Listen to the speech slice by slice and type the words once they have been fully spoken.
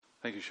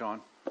Thank you, Sean.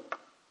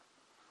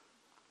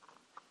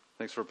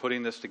 Thanks for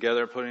putting this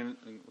together. I'm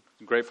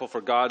grateful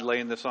for God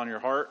laying this on your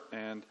heart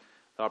and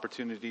the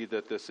opportunity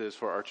that this is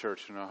for our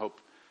church. And I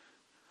hope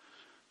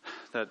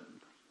that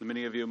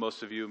many of you,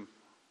 most of you,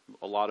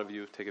 a lot of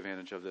you take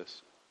advantage of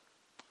this.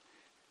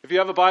 If you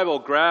have a Bible,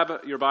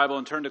 grab your Bible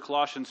and turn to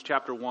Colossians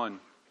chapter 1.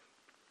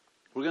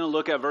 We're going to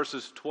look at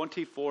verses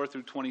 24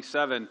 through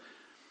 27.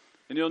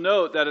 And you'll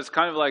note that it's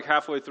kind of like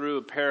halfway through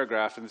a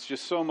paragraph, and it's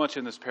just so much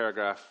in this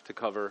paragraph to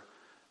cover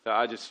that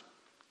I just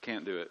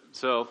can't do it.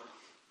 So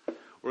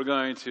we're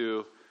going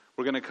to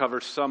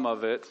cover some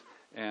of it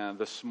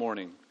this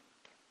morning.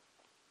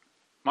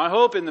 My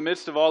hope in the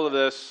midst of all of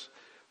this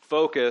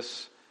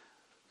focus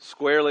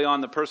squarely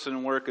on the person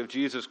and work of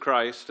Jesus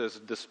Christ as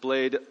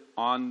displayed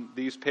on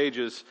these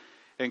pages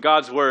in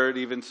God's Word,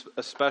 even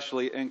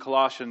especially in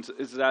Colossians,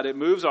 is that it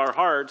moves our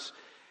hearts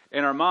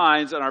and our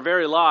minds and our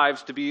very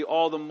lives to be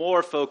all the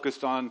more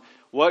focused on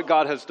what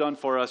God has done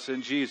for us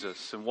in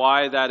Jesus and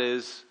why that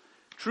is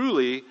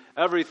truly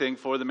everything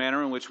for the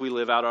manner in which we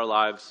live out our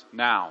lives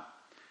now.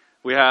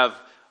 We have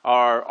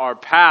our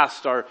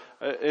past,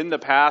 in the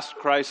past,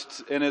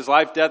 Christ in His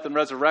life, death, and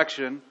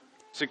resurrection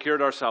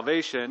secured our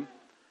salvation.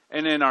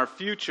 And in our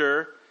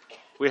future,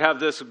 we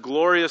have this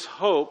glorious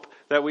hope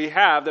that we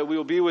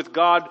will be with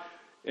God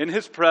in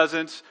His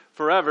presence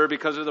forever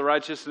because of the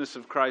righteousness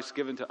of Christ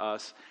given to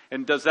us.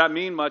 And does that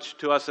mean much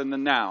to us in the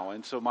now?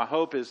 And so my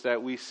hope is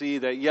that we see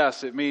that,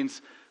 yes, it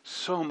means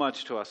so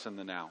much to us in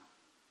the now.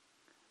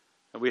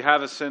 And we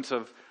have a sense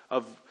of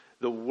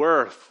the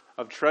worth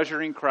of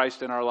treasuring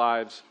Christ in our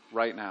lives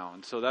right now.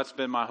 And so that's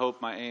been my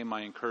hope, my aim,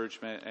 my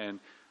encouragement, and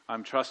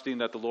I'm trusting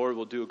that the Lord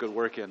will do a good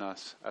work in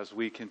us as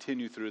we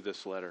continue through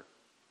this letter.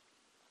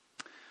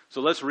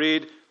 So let's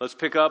read, let's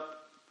pick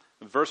up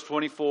verse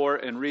 24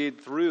 and read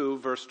through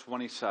verse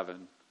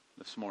 27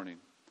 this morning.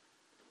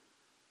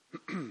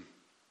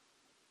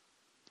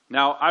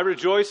 Now I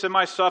rejoice in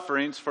my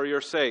sufferings for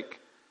your sake.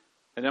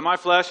 And in my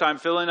flesh I am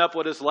filling up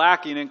what is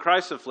lacking in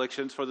Christ's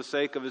afflictions for the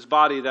sake of His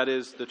body, that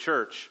is, the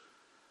church,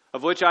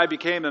 of which I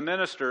became a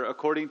minister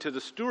according to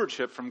the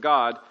stewardship from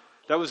God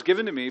that was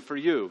given to me for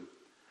you,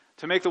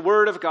 to make the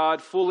word of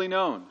God fully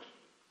known,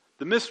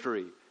 the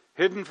mystery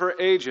hidden for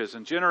ages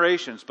and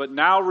generations, but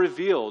now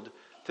revealed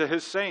to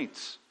His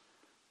saints.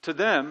 To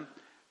them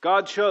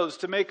God chose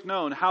to make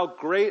known how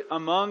great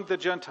among the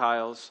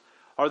Gentiles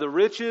are the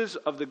riches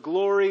of the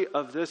glory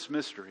of this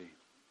mystery,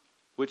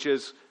 which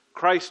is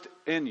Christ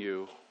in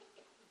you,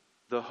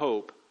 the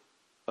hope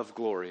of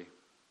glory.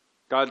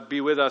 God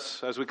be with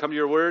us as we come to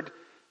your word.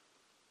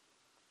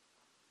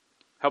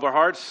 Help our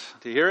hearts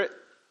to hear it.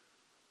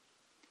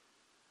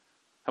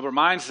 Help our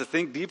minds to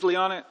think deeply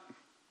on it.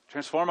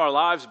 Transform our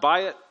lives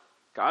by it.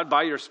 God,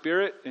 by your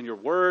Spirit and your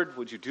word,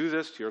 would you do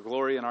this to your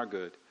glory and our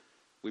good?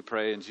 We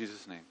pray in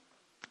Jesus' name.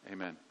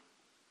 Amen.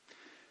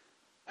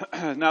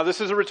 Now,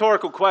 this is a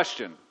rhetorical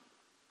question.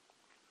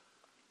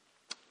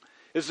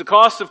 Is the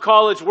cost of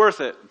college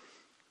worth it?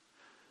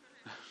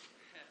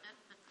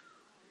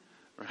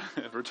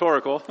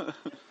 Rhetorical.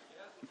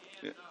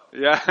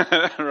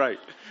 Yeah, right.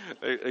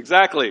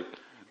 Exactly.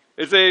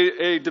 It's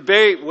a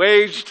debate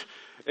waged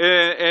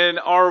in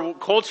our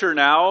culture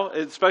now,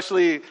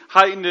 especially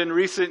heightened in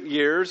recent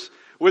years,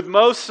 with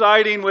most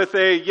siding with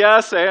a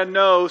yes and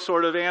no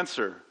sort of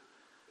answer.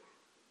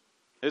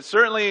 It's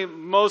certainly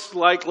most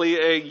likely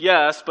a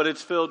yes, but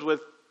it's filled with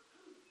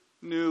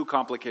new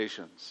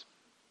complications.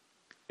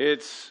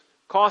 It's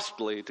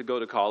costly to go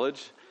to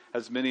college,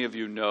 as many of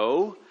you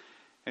know,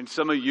 and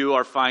some of you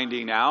are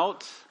finding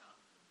out.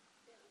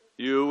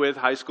 You with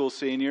high school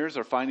seniors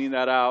are finding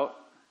that out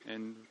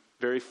in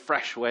very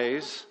fresh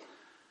ways.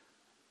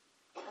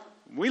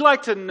 We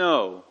like to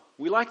know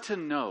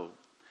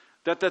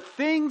that the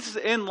things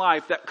in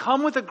life that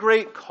come with a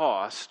great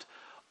cost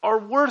are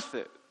worth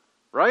it,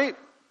 right?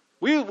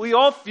 We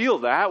all feel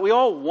that. We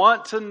all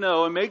want to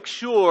know and make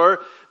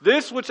sure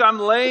this which I'm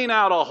laying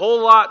out a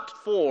whole lot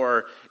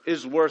for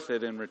is worth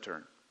it in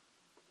return.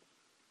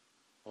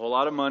 A whole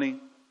lot of money,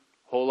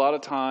 a whole lot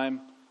of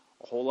time,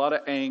 a whole lot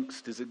of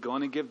angst. Is it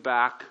going to give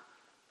back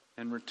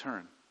in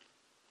return?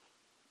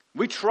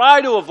 We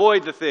try to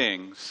avoid the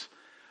things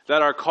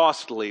that are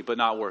costly but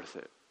not worth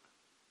it.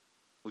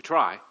 We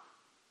try.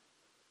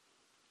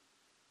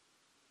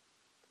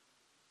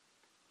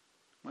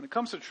 When it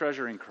comes to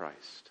treasuring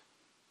Christ,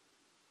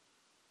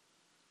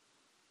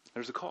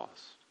 there's a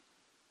cost.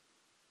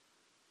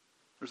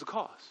 There's a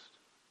cost.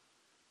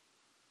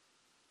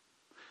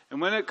 And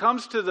when it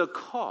comes to the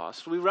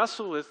cost, we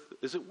wrestle with,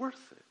 is it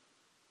worth it?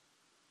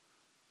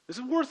 Is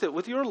it worth it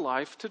with your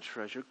life to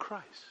treasure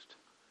Christ?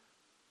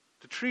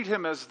 To treat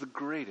Him as the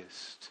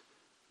greatest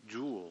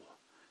jewel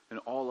in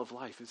all of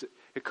life?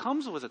 It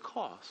comes with a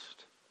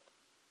cost.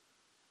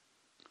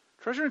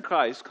 Treasuring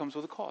Christ comes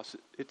with a cost.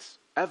 It's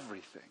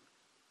everything.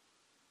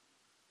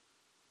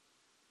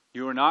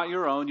 You are not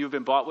your own. You've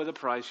been bought with a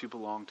price. You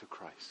belong to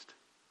Christ.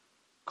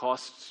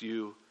 Costs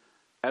you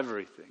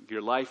everything.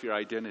 Your life, your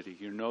identity.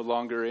 You're no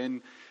longer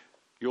in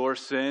your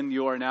sin.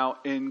 You are now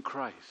in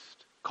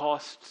Christ.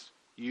 Costs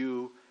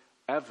you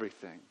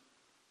everything.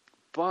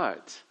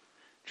 But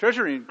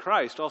treasuring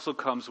Christ also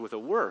comes with a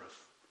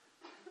worth.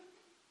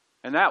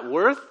 And that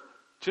worth,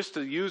 just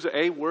to use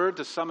a word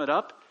to sum it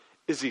up,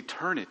 is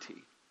eternity.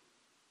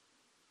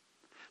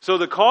 So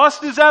the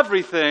cost is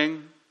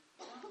everything,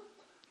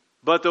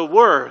 but the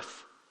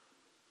worth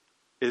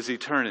is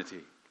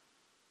eternity.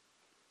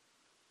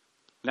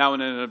 Now,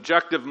 in an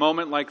objective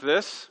moment like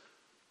this,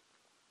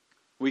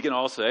 we can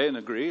all say and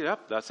agree,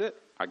 yep, that's it.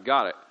 I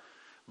got it.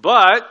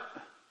 But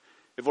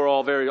if we're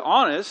all very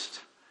honest,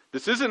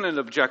 this isn't an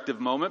objective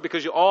moment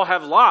because you all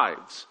have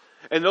lives.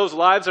 And those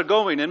lives are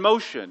going in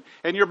motion.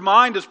 And your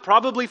mind is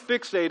probably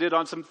fixated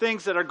on some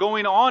things that are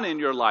going on in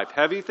your life.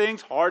 Heavy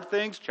things, hard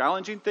things,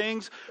 challenging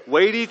things,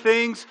 weighty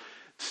things,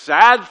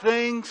 sad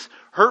things,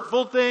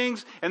 hurtful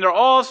things. And they're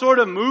all sort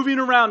of moving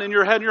around in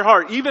your head and your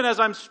heart, even as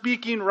I'm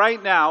speaking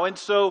right now. And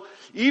so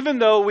even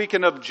though we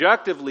can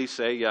objectively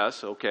say,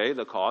 yes, okay,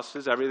 the cost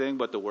is everything,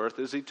 but the worth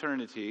is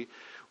eternity,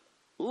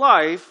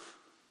 life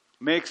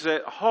makes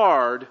it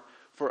hard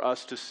for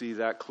us to see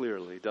that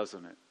clearly,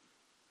 doesn't it?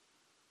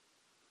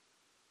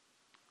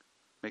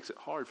 Makes it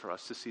hard for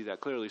us to see that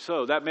clearly.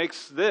 So that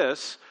makes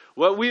this,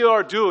 what we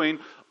are doing,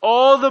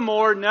 all the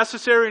more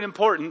necessary and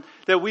important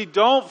that we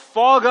don't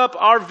fog up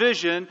our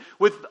vision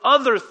with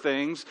other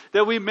things,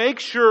 that we make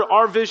sure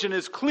our vision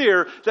is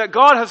clear, that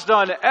God has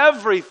done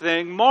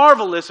everything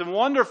marvelous and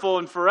wonderful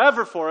and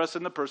forever for us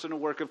in the person and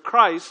work of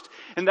Christ.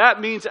 And that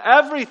means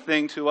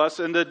everything to us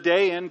in the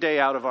day in, day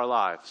out of our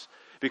lives,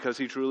 because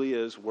He truly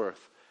is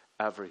worth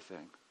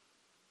everything.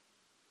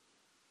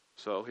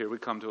 So here we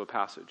come to a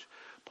passage.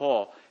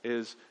 Paul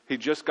he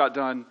just got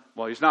done,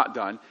 well, he's not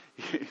done.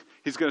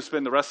 He's going to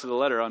spend the rest of the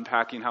letter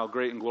unpacking how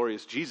great and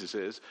glorious Jesus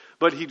is.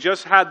 But he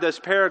just had this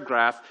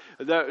paragraph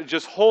that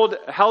just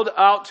held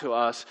out to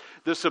us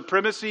the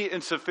supremacy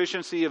and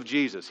sufficiency of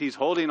Jesus. He's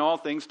holding all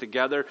things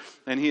together,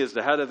 and He is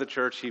the head of the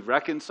church. He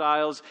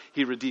reconciles,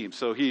 He redeems.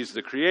 So He's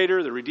the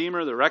creator, the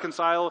redeemer, the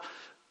reconciler,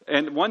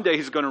 and one day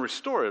He's going to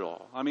restore it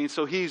all. I mean,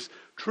 so He's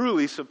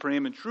truly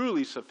supreme and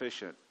truly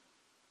sufficient.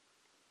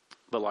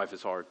 But life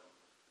is hard.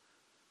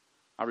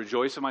 I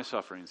rejoice in my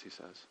sufferings, he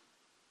says.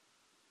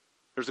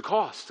 There's a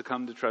cost to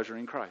come to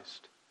treasuring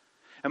Christ.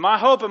 And my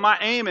hope and my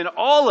aim in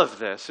all of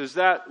this is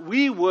that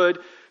we would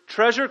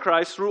treasure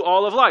Christ through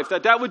all of life.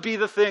 That would be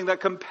the thing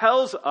that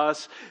compels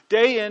us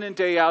day in and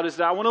day out, is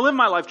that I want to live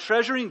my life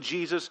treasuring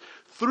Jesus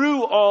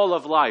through all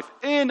of life,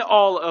 in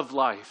all of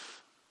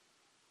life.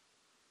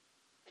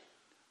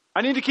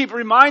 I need to keep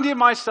reminding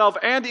myself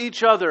and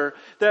each other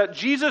that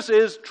Jesus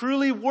is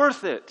truly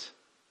worth it.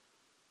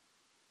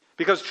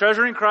 Because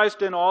treasuring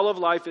Christ in all of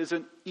life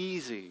isn't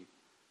easy.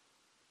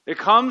 It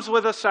comes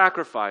with a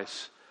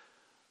sacrifice.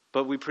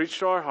 But we preach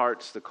to our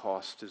hearts, the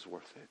cost is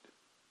worth it.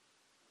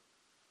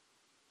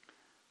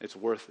 It's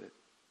worth it.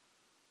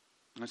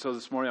 And so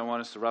this morning I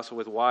want us to wrestle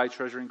with why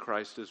treasuring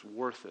Christ is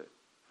worth it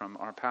from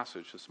our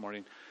passage this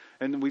morning.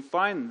 And we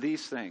find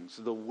these things.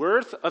 The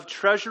worth of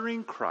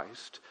treasuring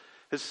Christ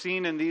is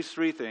seen in these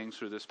three things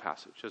through this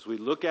passage as we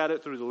look at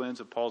it through the lens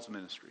of Paul's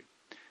ministry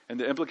and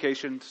the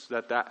implications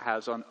that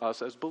has on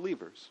us as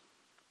believers.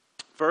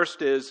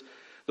 First is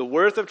the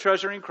worth of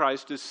treasuring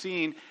Christ is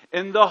seen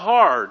in the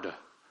hard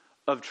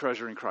of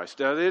treasuring Christ.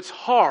 Now, it's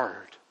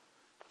hard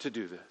to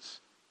do this.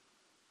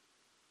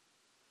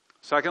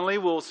 Secondly,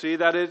 we'll see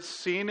that it's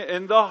seen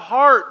in the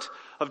heart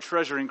of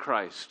treasuring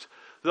Christ.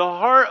 The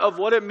heart of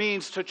what it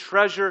means to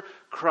treasure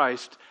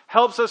Christ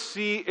helps us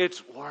see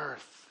its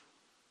worth.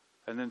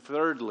 And then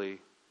thirdly,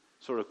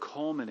 sort of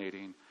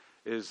culminating,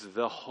 is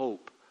the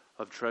hope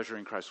of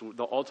treasuring Christ,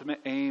 the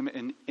ultimate aim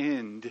and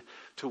end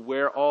to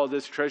where all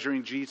this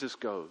treasuring Jesus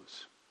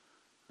goes.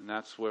 And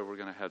that's where we're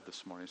going to head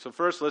this morning. So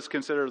first, let's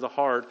consider the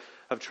heart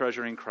of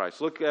treasuring Christ.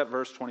 Look at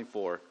verse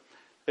 24.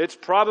 It's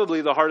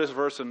probably the hardest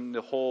verse in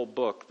the whole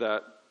book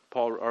that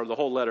Paul, or the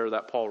whole letter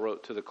that Paul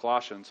wrote to the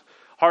Colossians.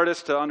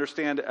 Hardest to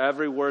understand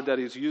every word that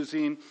he's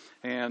using,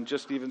 and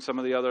just even some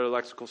of the other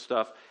lexical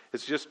stuff.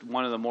 It's just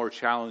one of the more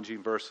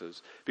challenging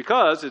verses.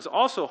 Because it's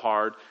also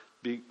hard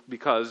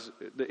because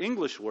the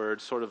English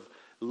words sort of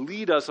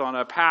lead us on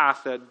a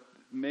path that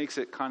makes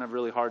it kind of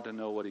really hard to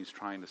know what he's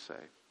trying to say.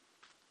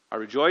 I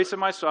rejoice in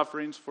my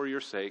sufferings for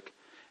your sake,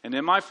 and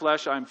in my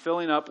flesh I'm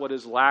filling up what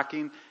is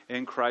lacking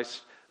in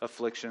Christ's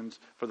afflictions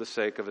for the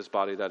sake of his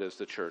body, that is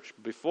the church.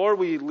 Before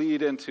we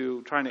lead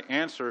into trying to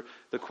answer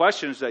the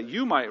questions that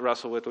you might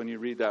wrestle with when you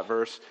read that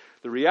verse,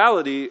 the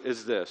reality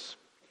is this.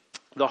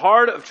 The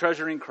heart of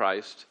treasuring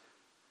Christ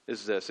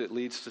is this. It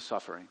leads to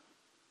suffering.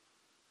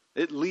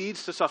 It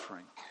leads to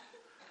suffering.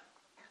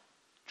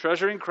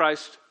 Treasuring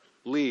Christ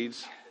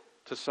leads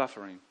to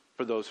suffering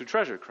for those who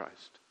treasure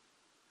Christ.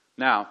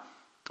 Now,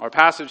 our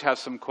passage has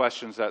some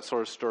questions that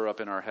sort of stir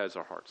up in our heads,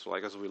 our hearts.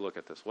 Like as we look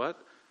at this, what?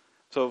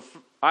 So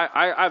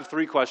I have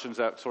three questions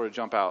that sort of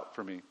jump out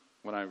for me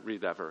when I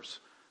read that verse.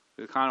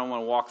 I kind of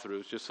want to walk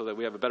through just so that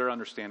we have a better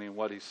understanding of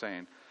what he's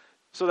saying.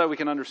 So that we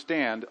can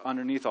understand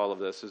underneath all of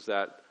this is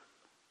that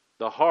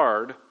the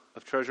heart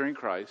of treasuring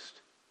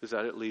Christ is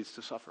that it leads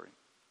to suffering.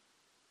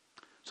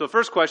 So the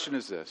first question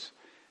is this.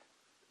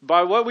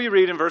 by what we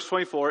read in verse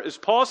 24, is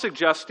Paul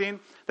suggesting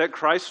that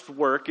Christ's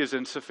work is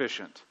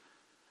insufficient?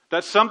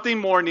 That something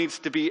more needs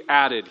to be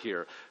added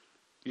here?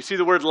 You see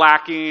the word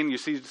lacking, you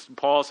see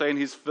Paul saying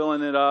he's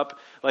filling it up.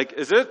 Like,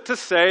 is it to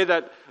say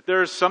that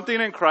there's something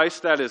in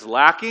Christ that is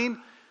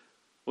lacking?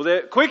 Well,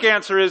 the quick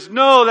answer is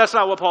no, that's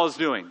not what Paul is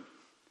doing.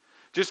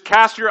 Just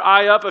cast your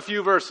eye up a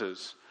few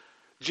verses.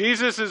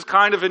 Jesus is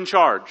kind of in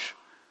charge.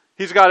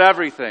 He's got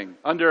everything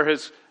under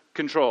his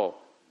control.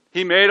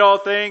 He made all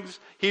things.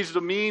 He's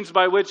the means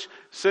by which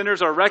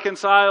sinners are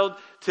reconciled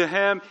to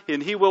him,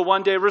 and he will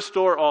one day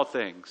restore all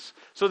things.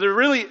 So there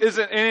really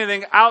isn't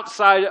anything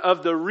outside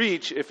of the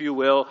reach, if you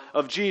will,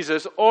 of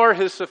Jesus or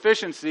his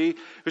sufficiency.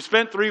 We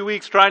spent 3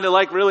 weeks trying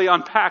to really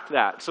unpack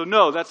that. So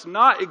no, that's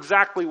not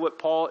exactly what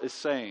Paul is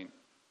saying.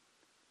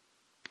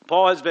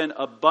 Paul has been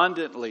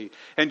abundantly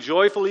and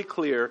joyfully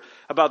clear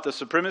about the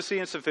supremacy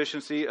and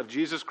sufficiency of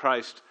Jesus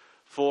Christ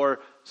for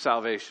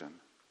salvation.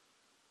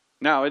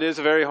 Now, it is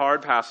a very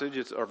hard passage.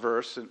 It's a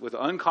verse with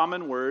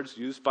uncommon words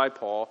used by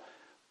Paul.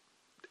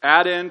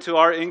 Add into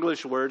our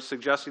English words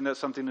suggesting that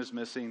something is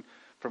missing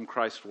from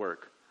Christ's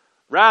work.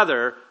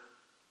 Rather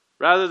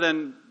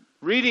than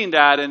reading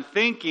that and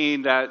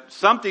thinking that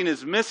something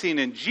is missing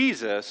in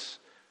Jesus,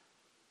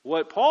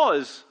 what Paul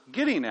is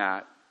getting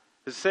at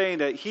is saying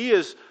that he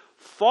is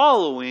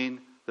following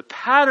the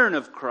pattern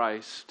of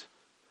Christ,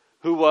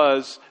 who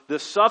was the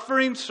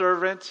suffering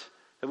servant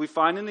that we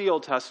find in the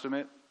Old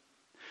Testament,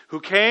 who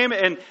came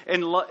and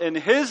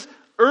his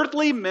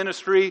earthly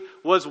ministry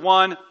was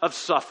one of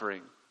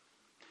suffering.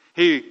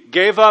 He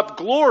gave up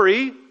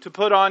glory to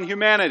put on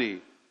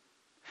humanity.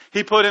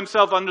 He put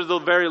himself under the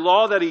very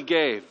law that he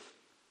gave.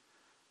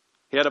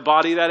 He had a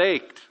body that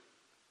ached.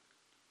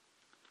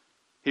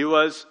 He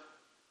was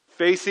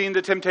facing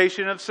the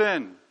temptation of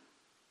sin.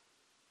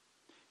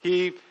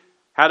 He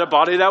had a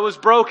body that was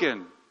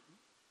broken.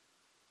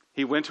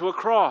 He went to a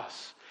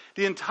cross.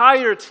 The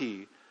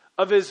entirety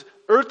of his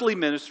earthly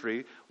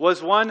ministry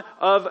was one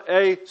of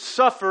a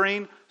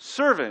suffering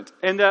servant.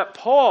 And that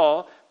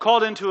Paul,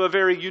 called into a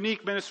very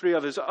unique ministry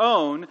of his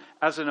own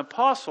as an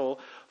apostle,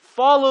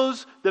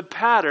 follows the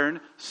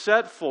pattern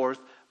set forth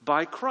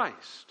by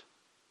Christ.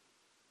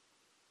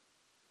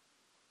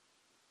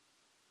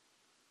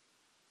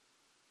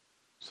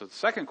 So the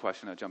second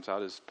question that jumps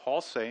out is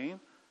Paul saying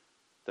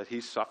that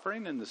he's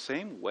suffering in the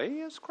same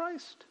way as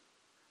Christ?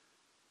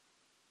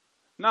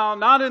 No,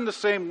 not in the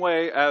same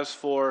way as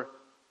for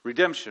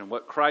redemption.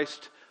 What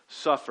Christ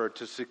suffered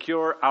to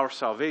secure our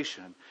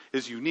salvation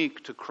is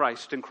unique to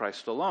Christ and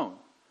Christ alone.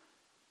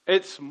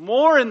 It's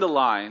more in the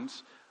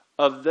lines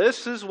of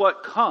this is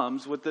what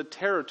comes with the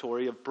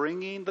territory of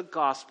bringing the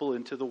gospel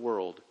into the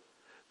world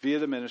via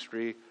the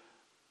ministry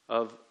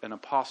of an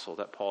apostle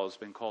that Paul has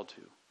been called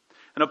to.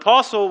 An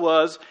apostle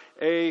was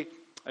a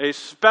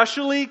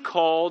specially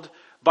called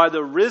by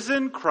the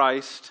risen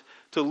Christ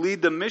to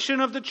lead the mission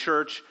of the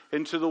church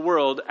into the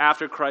world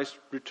after Christ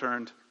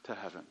returned to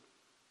heaven.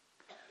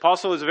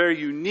 Apostle is a very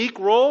unique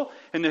role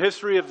in the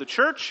history of the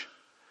church.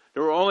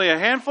 There were only a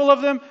handful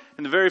of them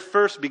in the very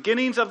first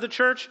beginnings of the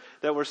church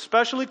that were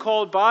specially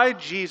called by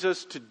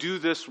Jesus to do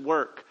this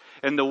work.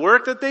 And the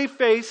work that they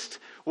faced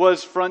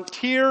was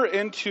frontier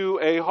into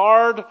a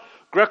hard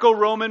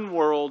Greco-Roman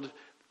world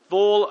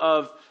full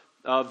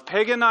of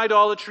pagan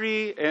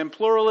idolatry and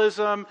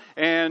pluralism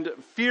and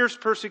fierce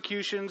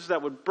persecutions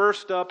that would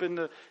burst up in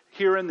the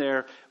here and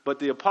there. But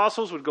the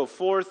apostles would go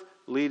forth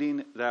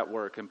leading that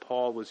work, and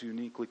Paul was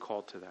uniquely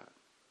called to that.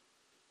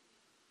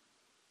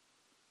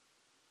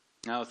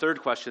 Now, the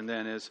third question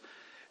then is,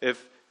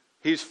 if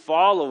he's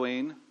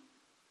following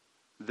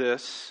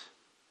this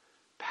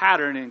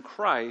pattern in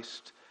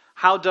Christ,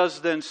 how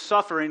does then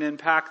suffering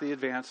impact the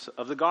advance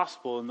of the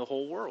gospel in the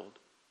whole world?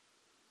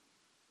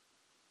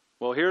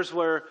 Well, here's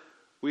where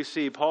we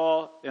see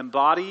Paul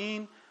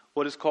embodying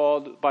what is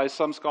called by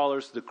some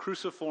scholars the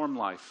cruciform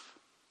life.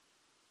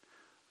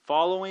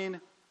 Following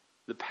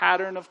the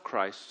pattern of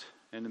Christ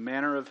and the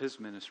manner of his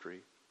ministry.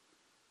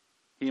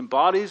 He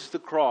embodies the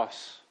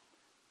cross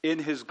in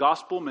his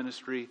gospel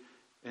ministry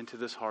into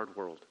this hard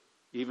world,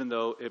 even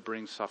though it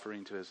brings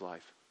suffering to his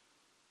life.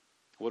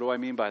 What do I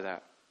mean by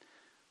that?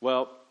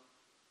 Well,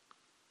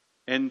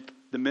 in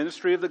the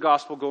ministry of the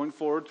gospel going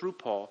forward through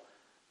Paul,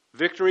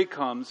 victory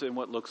comes in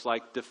what looks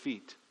like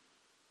defeat.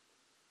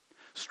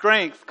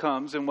 Strength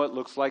comes in what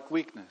looks like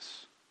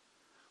weakness.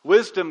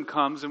 Wisdom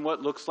comes in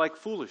what looks like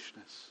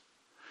foolishness.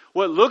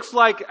 What looks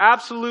like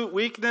absolute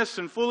weakness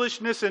and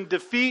foolishness and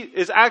defeat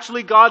is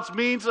actually God's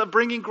means of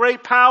bringing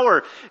great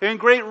power and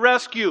great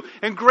rescue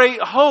and great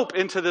hope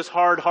into this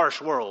hard,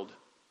 harsh world.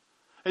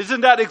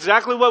 Isn't that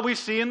exactly what we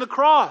see in the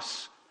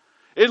cross?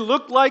 It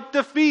looked like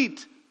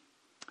defeat.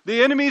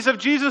 The enemies of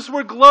Jesus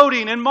were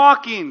gloating and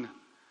mocking.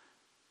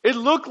 It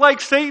looked like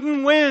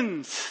Satan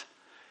wins.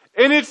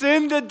 And it's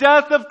in the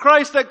death of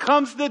Christ that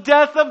comes the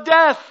death of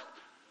death.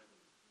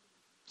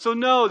 So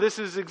no, this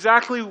is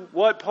exactly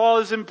what Paul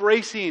is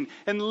embracing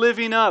and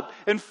living up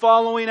and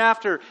following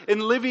after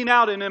and living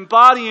out and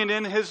embodying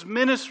in his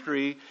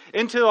ministry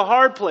into a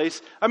hard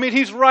place. I mean,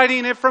 he's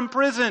writing it from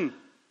prison.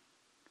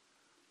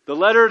 The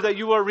letter that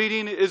you are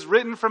reading is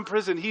written from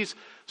prison. He's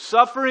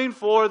suffering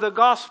for the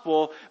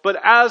gospel, but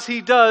as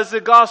he does,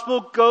 the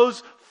gospel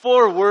goes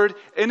forward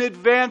and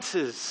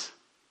advances.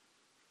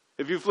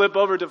 If you flip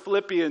over to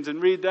Philippians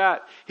and read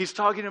that, he's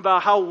talking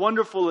about how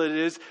wonderful it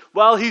is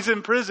while he's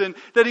in prison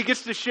that he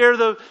gets to share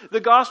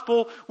the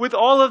gospel with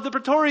all of the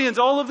Praetorians,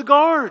 all of the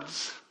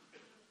guards.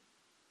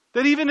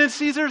 That even in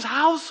Caesar's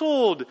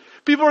household,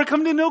 people are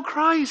coming to know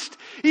Christ.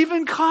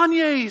 Even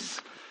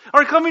Kanye's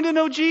are coming to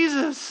know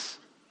Jesus.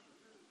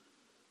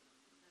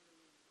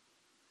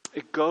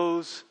 It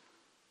goes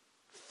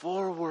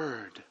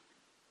forward,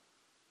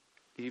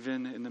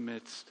 even in the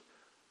midst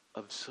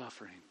of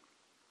suffering.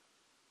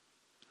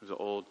 There's an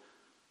old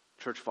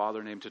church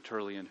father named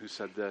Tertullian who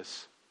said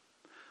this: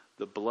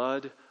 the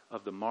blood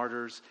of the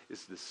martyrs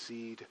is the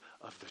seed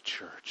of the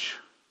church.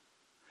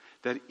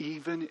 That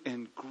even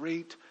in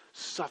great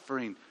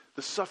suffering,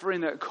 the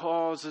suffering that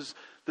causes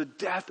the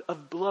death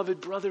of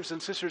beloved brothers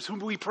and sisters whom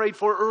we prayed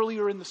for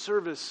earlier in the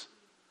service,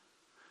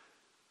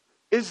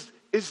 is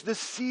the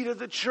seed of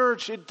the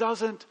church. It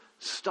doesn't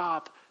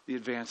stop the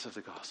advance of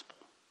the gospel.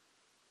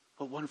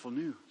 What wonderful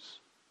news.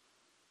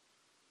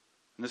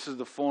 And this is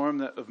the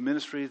form of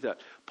ministry that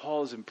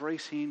Paul is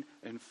embracing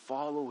and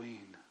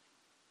following.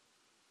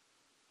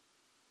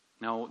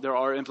 Now, there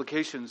are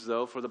implications,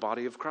 though, for the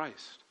body of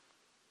Christ.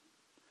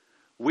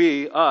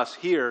 We, us,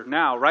 here,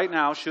 now, right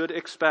now, should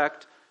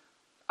expect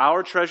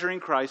our treasuring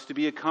Christ to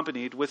be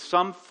accompanied with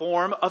some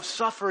form of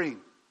suffering.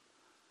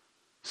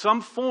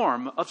 Some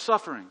form of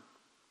suffering.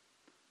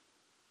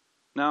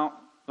 Now,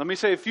 let me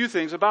say a few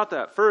things about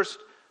that. First,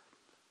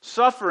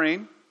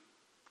 suffering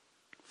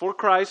for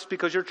Christ,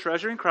 because you're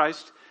treasuring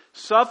Christ,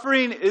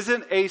 suffering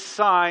isn't a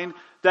sign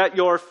that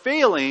you're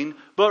failing,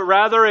 but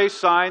rather a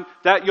sign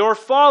that you're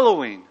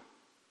following.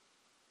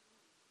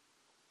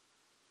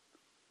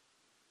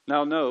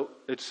 Now note,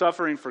 it's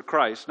suffering for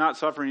Christ, not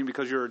suffering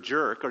because you're a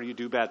jerk or you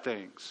do bad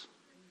things.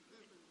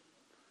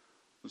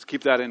 Let's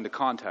keep that into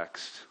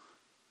context.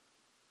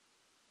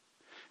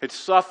 It's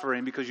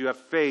suffering because you have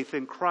faith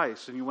in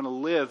Christ and you want to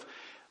live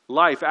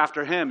life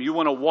after Him. You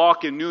want to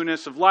walk in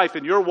newness of life,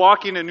 and your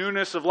walking in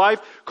newness of life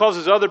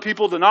causes other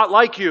people to not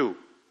like you.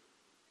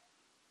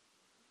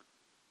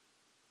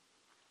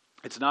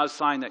 It's not a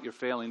sign that you're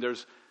failing.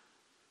 There's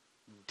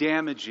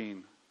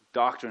damaging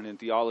doctrine and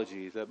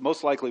theology that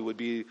most likely would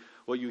be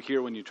what you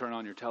hear when you turn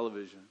on your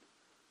television.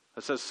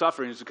 That says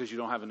suffering is because you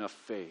don't have enough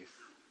faith.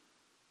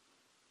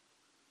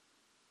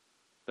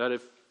 That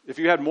if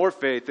you had more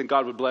faith, then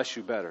God would bless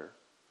you better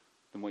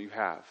than what you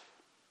have.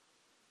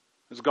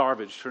 It's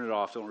garbage. Turn it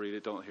off. Don't read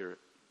it. Don't hear it.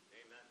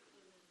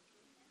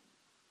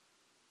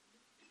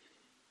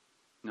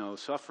 Amen. No,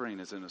 suffering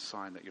isn't a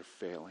sign that you're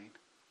failing.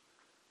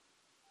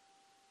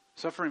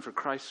 Suffering for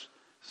Christ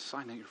is a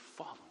sign that you're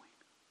following.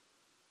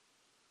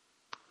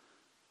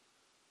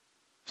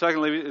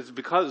 Secondly, it's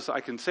because I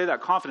can say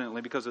that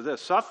confidently because of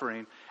this.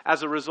 Suffering,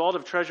 as a result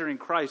of treasuring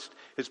Christ,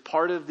 is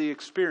part of the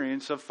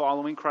experience of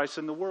following Christ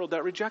in the world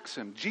that rejects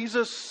Him.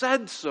 Jesus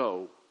said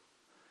so.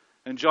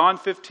 In John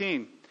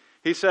 15,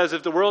 He says,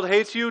 if the world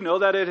hates you, know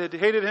that it had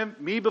hated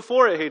me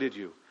before it hated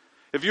you.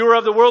 If you were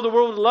of the world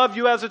would love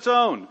you as its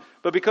own.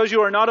 But because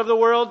you are not of the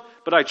world,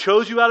 but I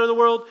chose you out of the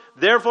world,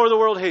 therefore the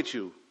world hates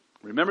you.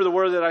 Remember the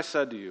word that I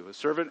said to you. A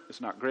servant is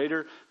not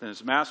greater than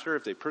his master.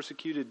 If they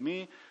persecuted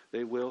me,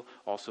 they will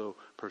also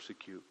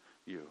persecute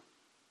you.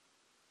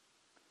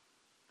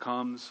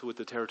 Comes with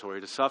the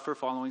territory. To suffer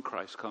following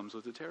Christ comes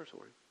with the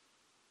territory.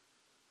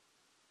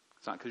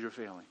 It's not because you're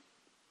failing.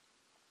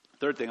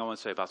 Third thing I want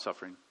to say about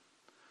suffering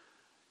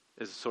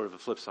is sort of a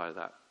flip side of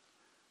that.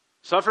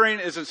 Suffering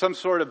isn't some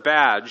sort of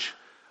badge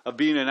of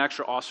being an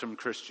extra awesome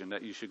Christian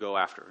that you should go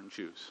after and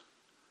choose.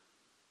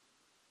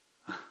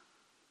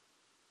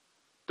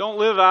 Don't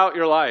live out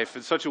your life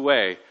in such a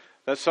way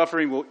that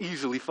suffering will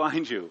easily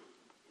find you.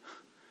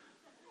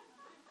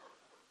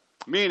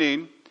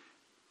 Meaning,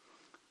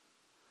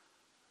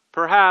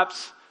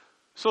 perhaps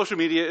social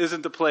media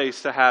isn't the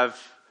place to have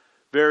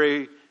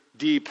very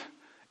deep,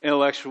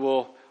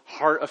 intellectual,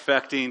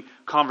 heart-affecting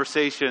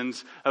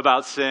conversations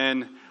about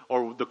sin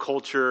or the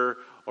culture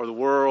or the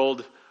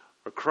world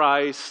or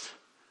Christ.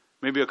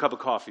 Maybe a cup of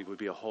coffee would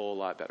be a whole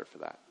lot better for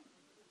that.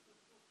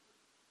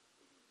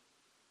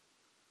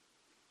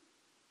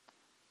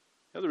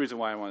 The other reason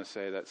why I want to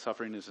say that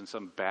suffering isn't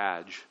some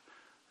badge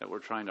that we're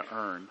trying to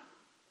earn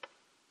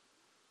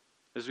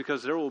is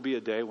because there will be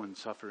a day when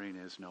suffering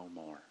is no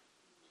more.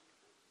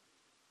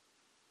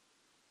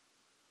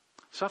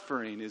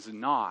 Suffering is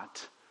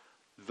not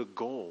the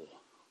goal.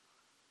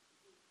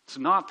 It's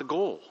not the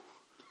goal.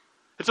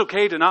 It's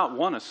okay to not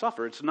want to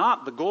suffer. It's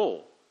not the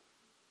goal.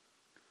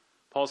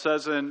 Paul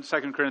says in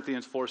 2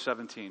 Corinthians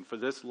 4:17, for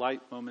this light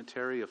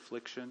momentary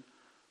affliction,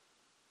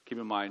 keep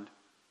in mind,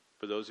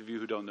 for those of you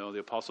who don't know, the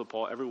Apostle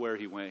Paul, everywhere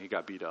he went, he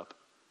got beat up.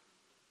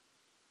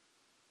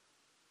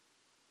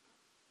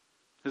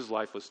 His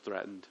life was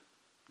threatened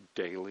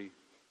daily.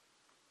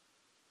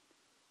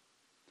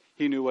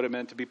 He knew what it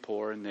meant to be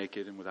poor and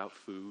naked and without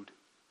food,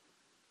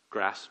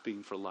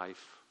 grasping for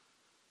life.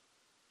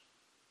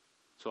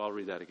 So I'll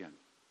read that again.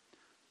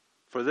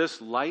 For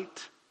this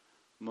light,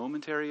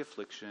 momentary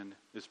affliction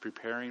is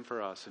preparing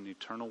for us an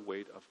eternal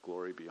weight of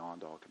glory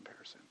beyond all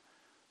comparison.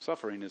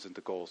 Suffering isn't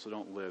the goal, so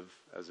don't live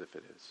as if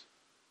it is.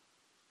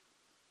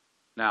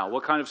 Now,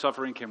 what kind of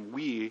suffering can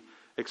we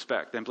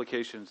expect?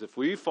 Implications. If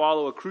we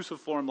follow a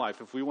cruciform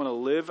life, if we want to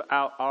live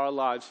out our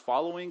lives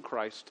following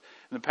Christ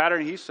and the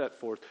pattern he set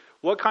forth,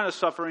 what kind of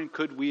suffering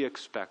could we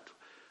expect?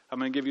 I'm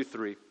going to give you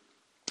 3.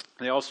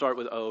 They all start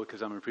with O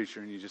because I'm a preacher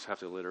and you just have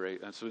to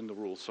alliterate. That's in the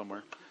rules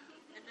somewhere.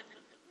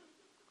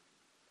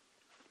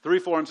 3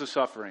 forms of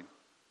suffering.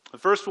 The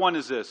first one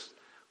is this.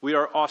 We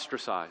are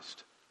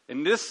ostracized.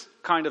 And this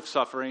kind of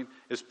suffering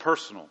is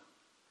personal.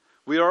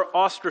 We are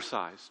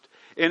ostracized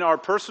in our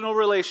personal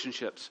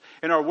relationships,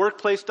 in our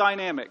workplace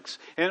dynamics,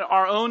 in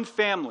our own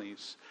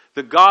families.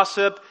 The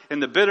gossip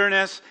and the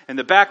bitterness and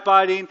the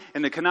backbiting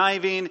and the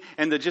conniving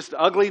and the just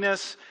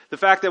ugliness. The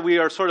fact that we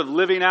are sort of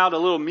living out a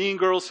little mean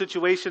girl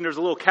situation. There's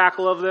a little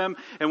cackle of them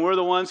and we're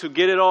the ones who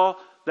get it all.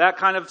 That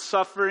kind of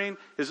suffering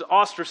is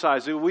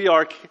ostracized. We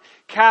are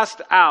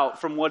cast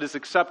out from what is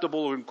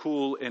acceptable and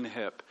cool and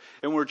hip.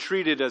 And we're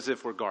treated as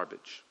if we're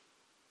garbage.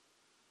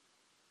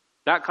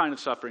 That kind of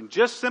suffering.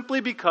 Just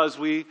simply because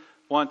we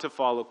want to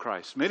follow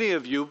Christ. Many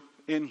of you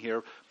in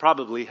here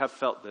probably have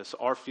felt this,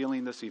 are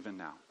feeling this even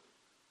now.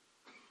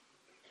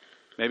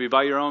 Maybe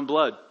by your own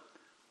blood.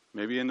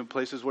 Maybe in the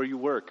places where you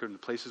work or in the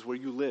places where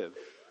you live.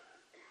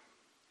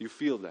 You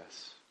feel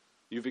this.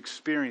 You've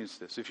experienced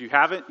this. If you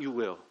haven't, you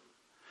will.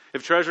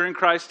 If treasuring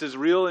Christ is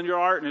real in your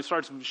heart and it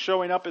starts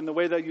showing up in the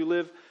way that you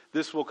live,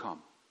 this will come.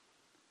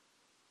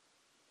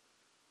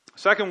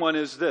 Second one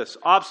is this,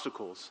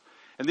 obstacles.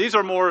 And these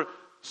are more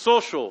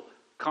social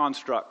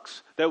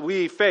constructs that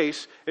we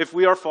face if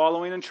we are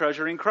following and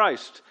treasuring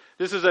Christ.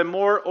 This is a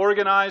more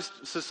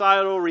organized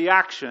societal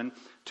reaction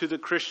to the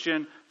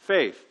Christian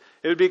faith.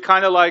 It would be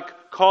kind of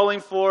like calling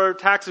for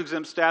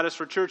tax-exempt status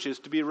for churches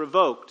to be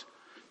revoked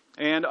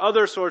and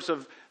other sorts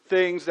of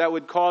things that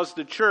would cause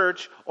the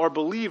church or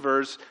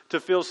believers to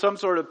feel some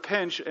sort of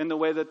pinch in the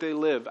way that they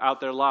live out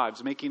their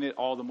lives, making it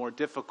all the more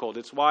difficult.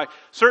 It's why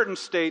certain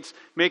states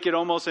make it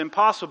almost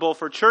impossible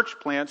for church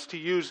plants to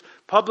use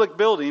public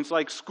buildings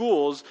like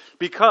schools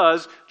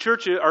because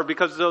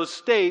those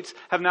states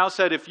have now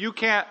said if you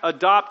can't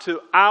adopt to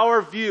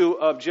our view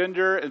of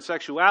gender and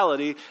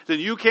sexuality, then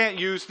you can't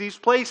use these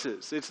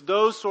places. It's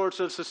those sorts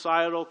of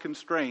societal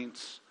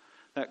constraints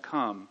that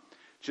come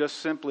just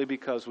simply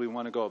because we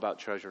want to go about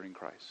treasuring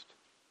Christ.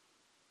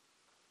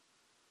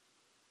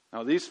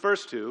 Now, these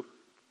first 2,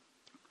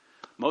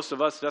 most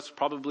of us, that's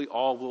probably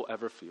all we'll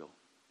ever feel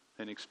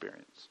and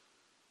experience.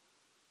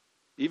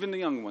 Even the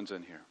young ones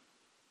in here.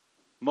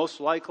 Most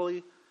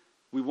likely,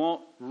 we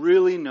won't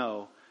really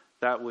know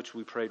that which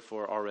we prayed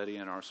for already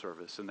in our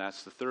service. And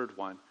that's the third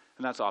one,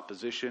 and that's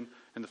opposition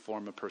in the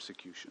form of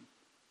persecution.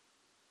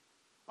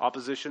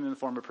 Opposition in the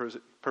form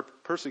of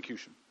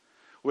persecution.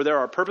 Where there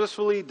are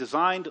purposefully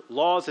designed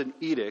laws and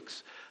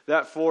edicts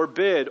that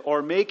forbid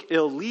or make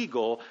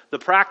illegal the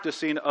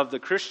practicing of the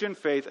Christian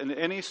faith in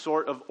any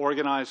sort of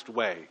organized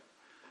way.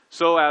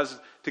 So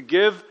as to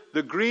give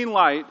the green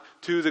light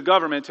to the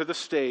government, to the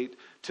state,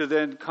 to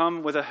then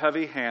come with a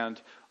heavy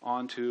hand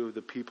onto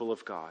the people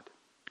of God.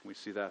 We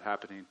see that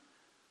happening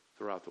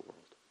throughout the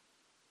world.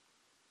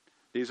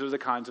 These are the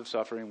kinds of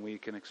suffering we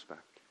can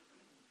expect.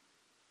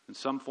 In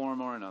some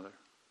form or another.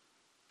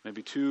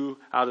 Maybe 2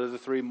 out of the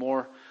 3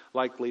 more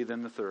likely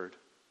than the third.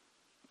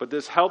 But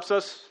this helps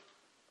us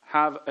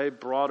have a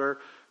broader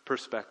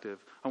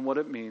perspective on what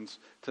it means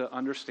to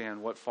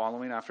understand what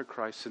following after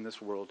Christ in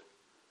this world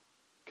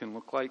can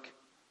look like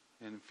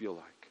and feel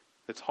like.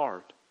 It's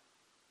hard.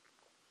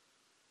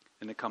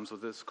 And it comes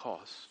with its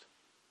cost.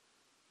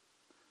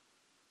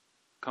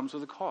 It comes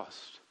with a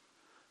cost.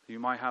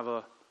 You might have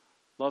a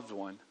loved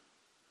one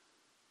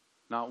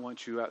not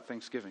want you at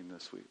Thanksgiving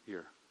this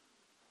year.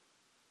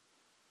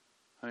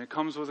 And it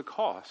comes with a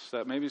cost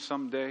that maybe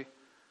someday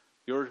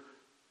your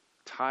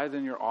tithe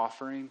and your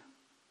offering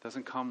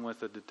doesn't come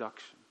with a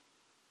deduction.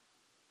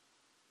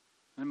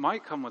 And it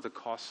might come with a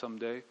cost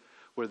someday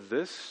where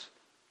this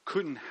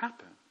couldn't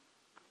happen.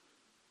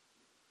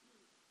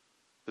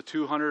 The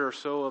 200 or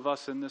so of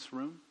us in this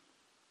room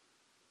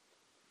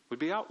would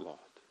be outlawed.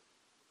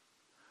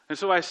 And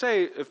so I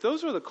say, if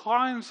those are the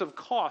kinds of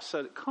costs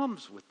that it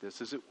comes with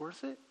this, is it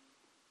worth it?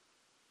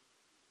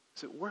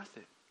 Is it worth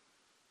it?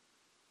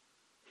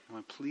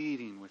 I'm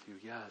pleading with you,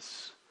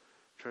 yes,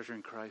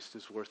 treasuring Christ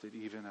is worth it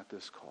even at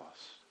this cost.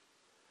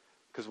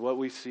 Because what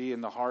we see in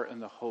the heart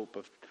and the hope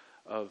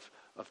of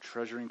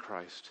treasuring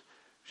Christ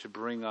should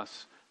bring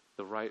us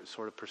the right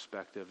sort of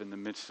perspective in the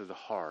midst of the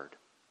hard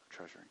of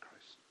treasuring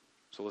Christ.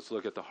 So let's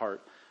look at the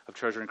heart of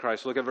treasuring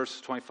Christ. Look at verses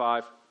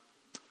 25,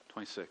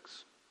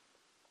 26.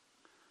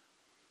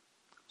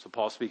 So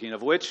Paul speaking,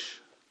 of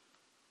which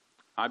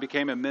I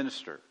became a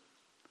minister,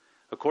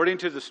 according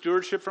to the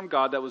stewardship from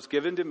God that was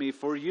given to me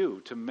for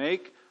you, to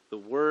make the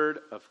word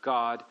of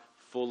God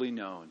fully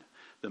known.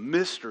 The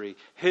mystery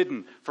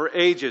hidden for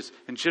ages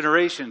and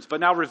generations,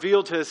 but now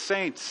revealed to his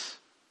saints.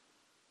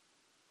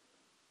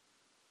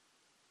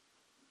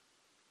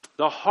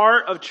 the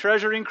heart of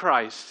treasuring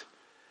Christ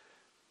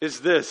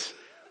is this.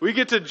 We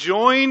get to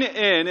join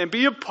in and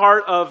be a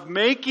part of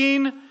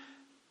making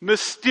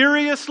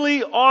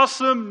mysteriously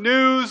awesome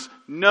news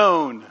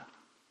known.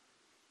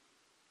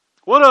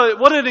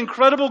 What an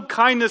incredible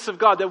kindness of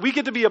God that we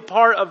get to be a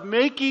part of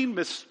making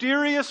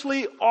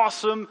mysteriously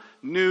awesome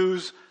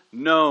news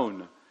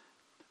known.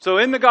 So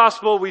in the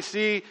gospel we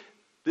see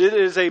it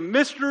is a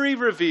mystery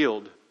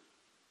revealed.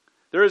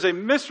 There is a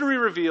mystery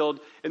revealed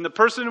in the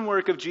person and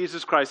work of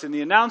Jesus Christ and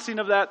the announcing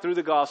of that through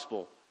the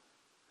gospel.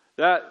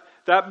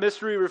 That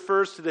mystery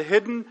refers to the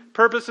hidden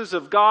purposes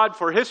of God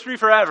for history,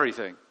 for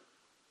everything.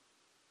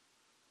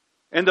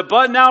 And the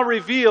but now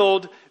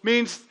revealed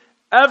means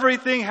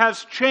everything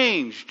has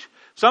changed.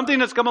 Something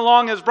that's come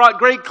along has brought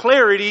great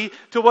clarity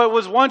to what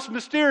was once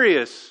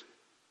mysterious.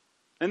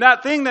 And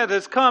that thing that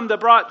has come that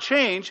brought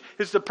change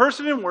is the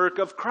person and work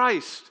of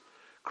Christ.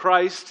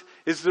 Christ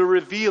is the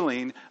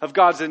revealing of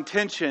God's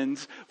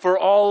intentions for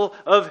all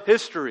of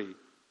history.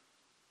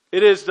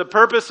 It is the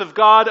purpose of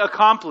God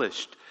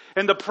accomplished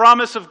and the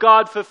promise of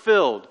God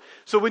fulfilled.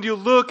 So when you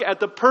look at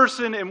the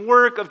person and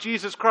work of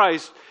Jesus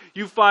Christ,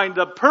 you find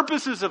the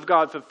purposes of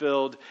God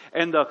fulfilled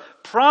and the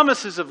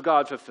promises of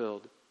God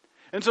fulfilled.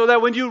 And so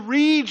that when you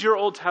read your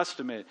Old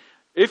Testament,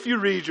 if you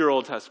read your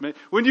Old Testament,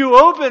 when you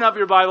open up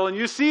your Bible and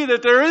you see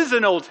that there is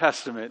an Old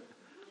Testament,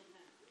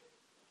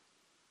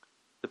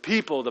 the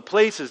people, the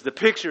places, the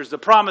pictures, the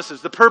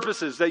promises, the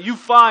purposes that you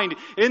find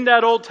in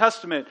that Old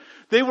Testament,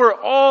 they were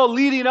all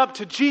leading up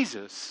to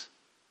Jesus.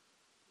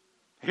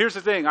 Here's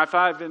the thing, I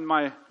have in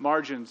my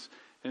margins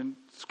and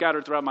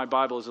scattered throughout my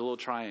Bible is a little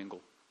triangle.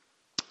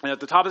 And at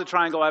the top of the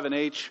triangle I have an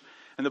H,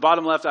 and the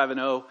bottom left I have an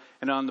O,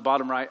 and on the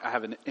bottom right I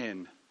have an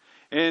N.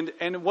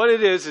 And what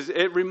it is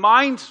it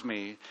reminds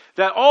me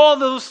that all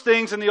those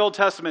things in the Old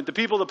Testament, the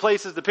people, the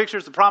places, the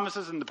pictures, the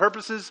promises, and the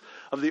purposes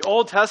of the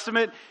Old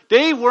Testament,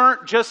 they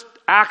weren't just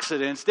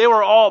accidents. They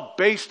were all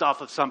based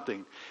off of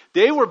something.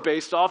 They were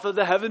based off of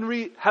the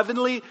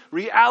heavenly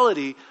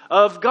reality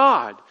of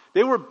God.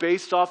 They were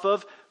based off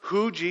of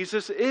who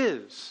Jesus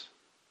is.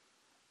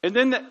 And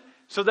then,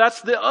 so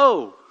that's the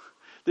O.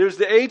 There's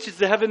the H, is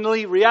the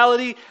heavenly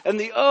reality, and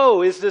the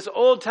O is this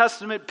Old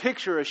Testament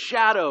picture, a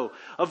shadow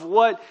of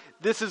what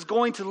this is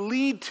going to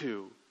lead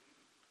to.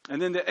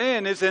 And then the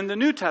N is in the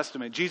New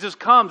Testament. Jesus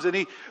comes and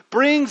he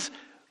brings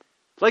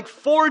like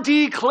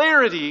 4D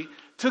clarity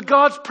to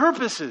God's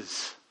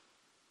purposes.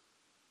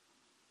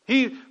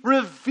 He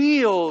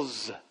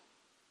reveals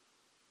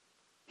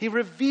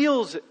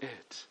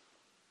it.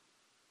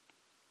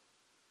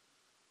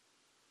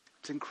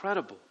 It's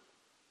incredible.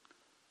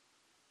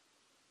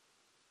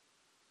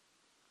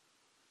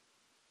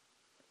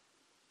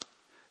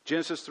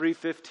 Genesis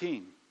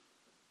 3:15.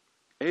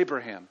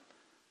 Abraham,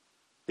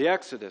 the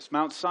Exodus,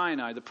 Mount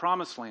Sinai, the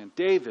Promised Land,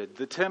 David,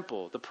 the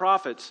temple, the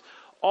prophets,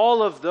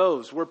 all of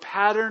those were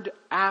patterned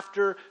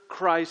after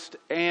Christ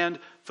and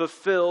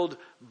fulfilled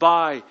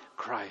by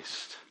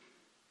Christ.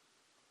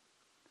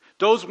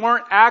 Those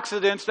weren't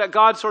accidents that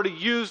God sort of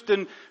used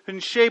and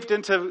shaped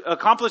into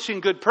accomplishing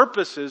good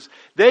purposes.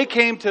 They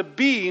came to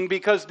being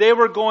because they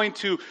were going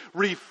to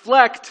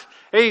reflect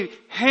a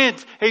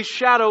hint, a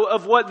shadow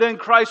of what then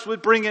Christ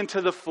would bring into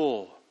the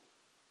full.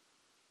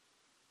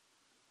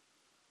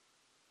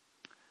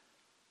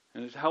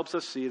 And it helps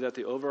us see that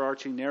the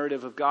overarching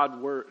narrative of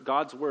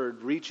God's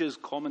Word reaches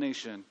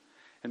culmination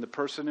in the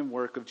person and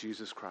work of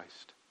Jesus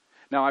Christ.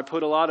 Now, I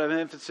put a lot of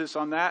emphasis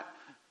on that,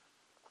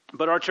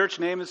 but our church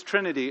name is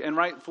Trinity, and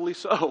rightfully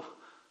so.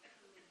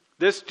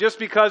 This, just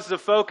because the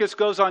focus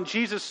goes on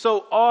Jesus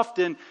so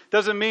often,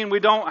 doesn't mean we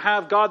don't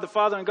have God the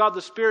Father and God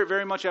the Spirit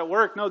very much at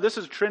work. No, this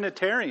is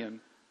Trinitarian.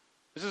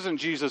 This isn't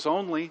Jesus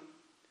only.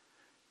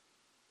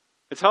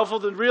 It's helpful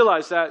to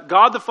realize that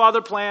God the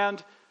Father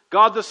planned,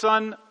 God the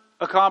Son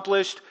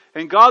accomplished,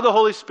 and God the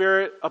Holy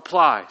Spirit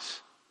applies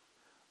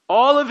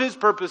all of His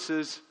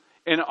purposes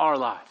in our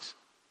lives.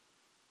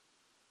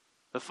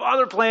 The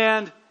Father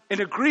planned in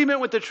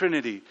agreement with the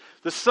Trinity.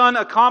 The Son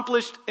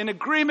accomplished in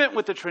agreement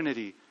with the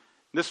Trinity.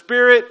 The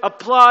Spirit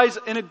applies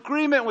in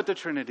agreement with the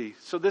Trinity.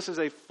 So this is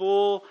a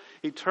full,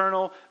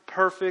 eternal,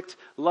 perfect,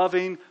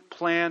 loving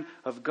plan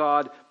of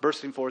God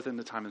bursting forth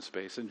into time and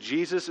space. And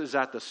Jesus is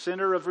at the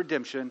center of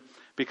redemption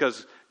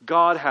because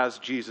God has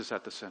Jesus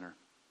at the center.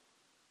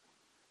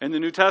 In the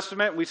New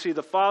Testament, we see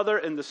the Father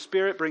and the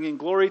Spirit bringing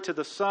glory to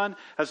the Son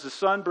as the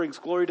Son brings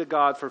glory to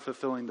God for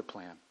fulfilling the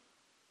plan.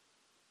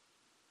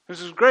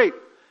 This is great.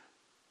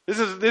 This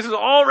is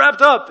all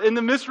wrapped up in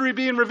the mystery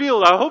being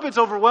revealed. I hope it's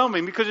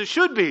overwhelming because it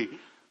should be.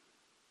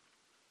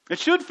 It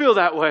should feel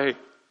that way.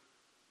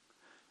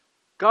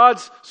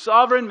 God's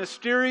sovereign,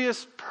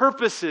 mysterious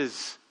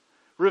purposes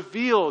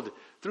revealed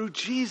through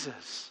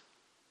Jesus.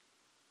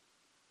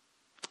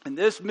 And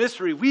this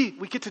mystery, we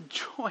get to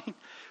join.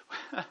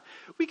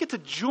 We get to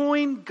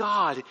join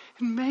God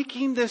in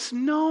making this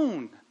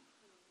known.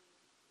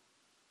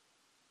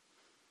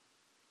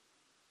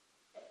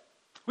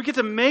 We get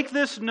to make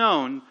this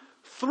known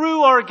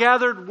through our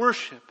gathered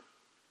worship.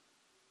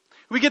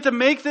 We get to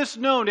make this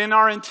known in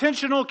our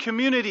intentional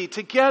community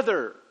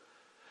together.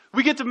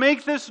 We get to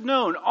make this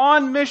known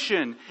on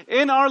mission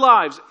in our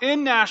lives,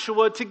 in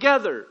Nashua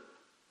together.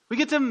 We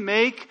get to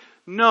make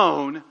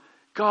known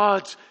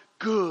God's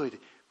good,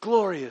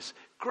 glorious,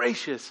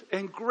 gracious,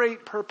 and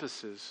great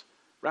purposes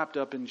wrapped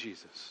up in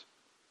Jesus.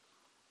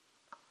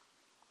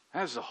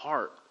 That's the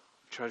heart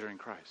of treasuring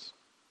Christ.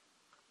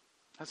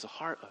 That's the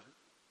heart of it.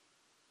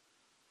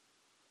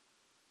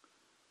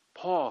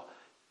 Paul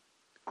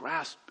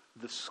grasped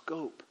the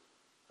scope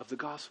of the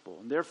gospel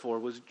and therefore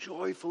was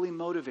joyfully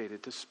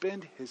motivated to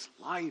spend his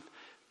life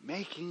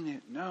making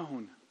it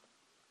known.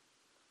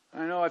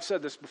 I know I've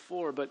said this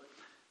before, but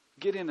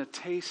getting a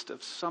taste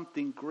of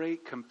something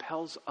great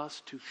compels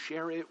us to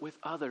share it with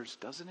others,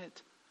 doesn't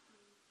it?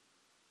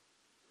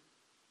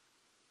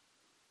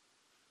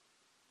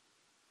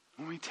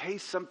 When we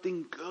taste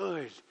something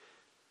good,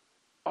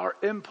 our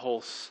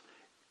impulse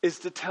is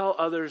to tell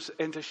others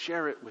and to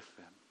share it with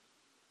them.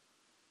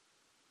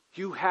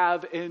 You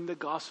have in the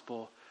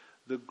gospel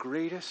the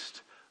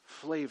greatest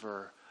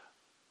flavor,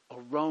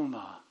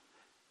 aroma,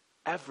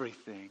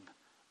 everything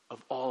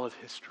of all of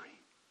history.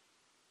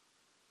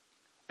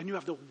 And you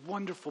have the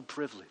wonderful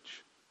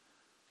privilege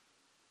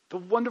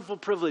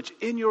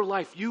in your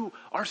life. You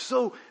are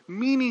so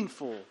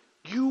meaningful.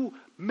 You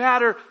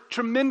matter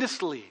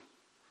tremendously.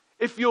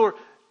 If you're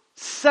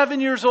 7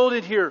 years old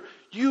in here,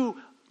 you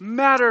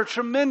matter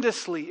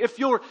tremendously. If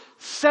you're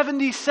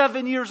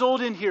 77 years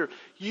old in here,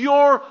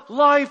 your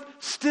life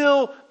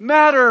still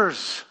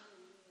matters.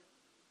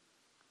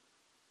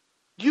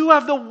 You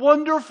have the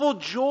wonderful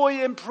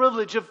joy and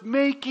privilege of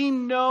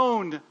making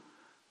known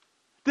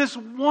this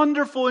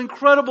wonderful,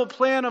 incredible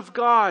plan of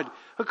God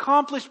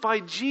accomplished by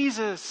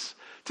Jesus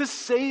to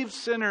save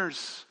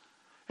sinners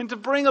and to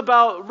bring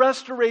about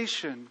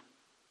restoration.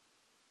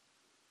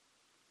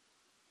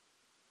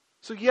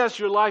 So yes,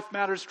 your life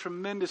matters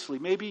tremendously.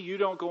 Maybe you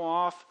don't go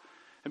off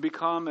and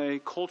become a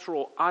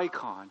cultural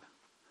icon.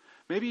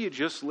 Maybe you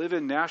just live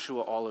in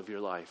Nashua all of your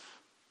life.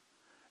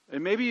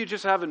 And maybe you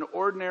just have an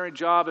ordinary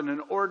job and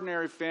an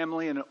ordinary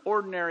family and an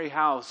ordinary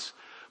house.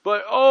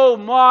 But oh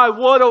my,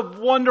 what a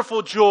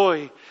wonderful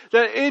joy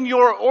that in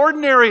your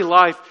ordinary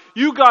life,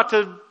 you got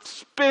to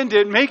spend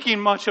it making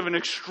much of an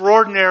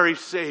extraordinary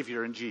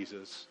Savior in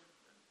Jesus.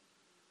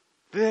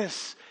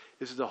 This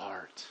is the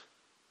heart.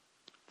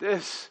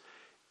 This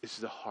is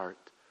the heart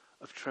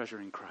of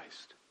treasuring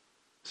Christ.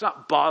 It's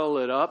not bottle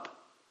it up,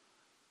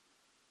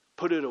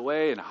 put it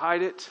away and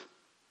hide it.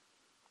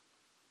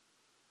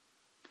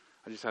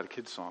 I just had a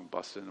kid's song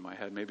bust into my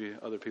head. Maybe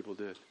other people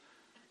did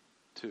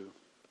too.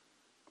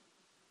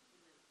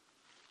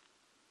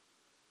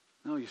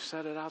 No, you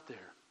set it out there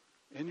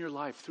in your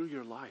life, through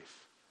your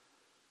life.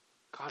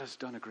 God has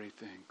done a great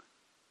thing.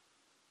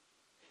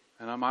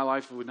 And my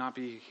life would not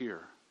be here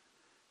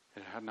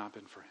if it had not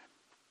been for Him.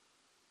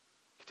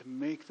 To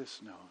make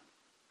this known.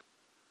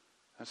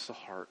 That's the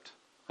heart.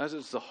 That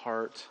is the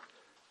heart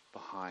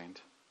behind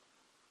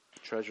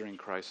treasuring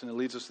Christ. And it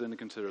leads us then to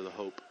consider the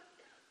hope.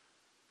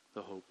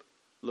 The hope.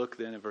 Look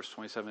then at verse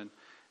 27,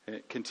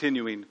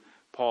 continuing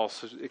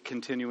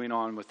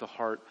on with the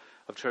heart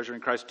of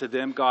treasuring Christ. To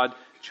them God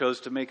chose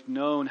to make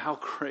known how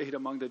great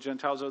among the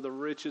Gentiles are the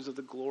riches of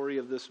the glory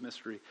of this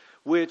mystery,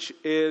 which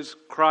is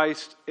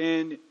Christ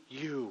in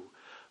you,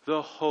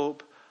 the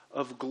hope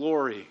of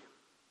glory.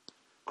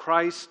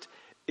 Christ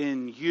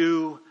in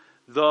you,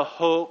 the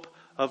hope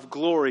of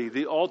glory.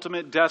 The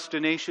ultimate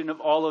destination of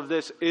all of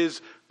this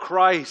is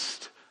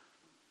Christ.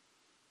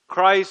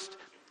 Christ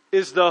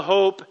is the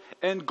hope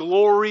and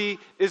glory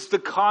is the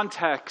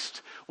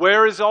context.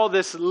 Where is all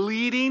this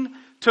leading?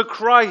 To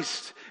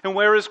Christ. And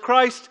where is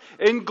Christ?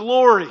 In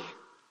glory.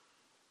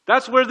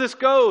 That's where this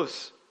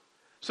goes.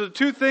 So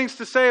two things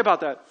to say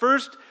about that.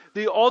 First,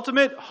 the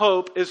ultimate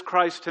hope is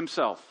Christ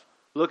Himself.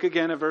 Look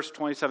again at verse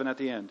 27 at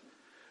the end.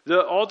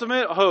 The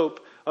ultimate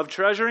hope of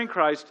treasuring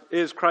Christ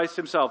is Christ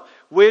Himself,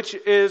 which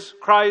is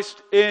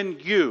Christ in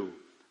you,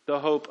 the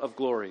hope of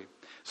glory.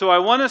 So I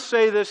want to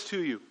say this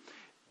to you.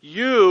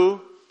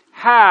 You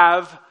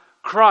have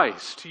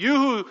Christ. You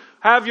who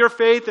have your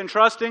faith and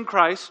trust in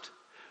Christ,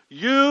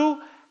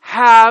 you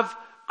have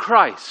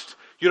Christ.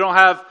 You don't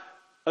have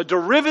a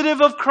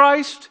derivative of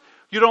Christ.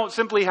 You don't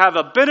simply have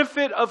a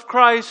benefit of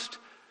Christ.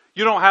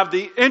 You don't have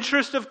the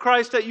interest of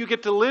Christ that you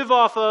get to live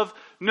off of.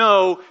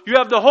 No, you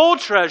have the whole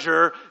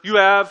treasure. You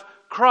have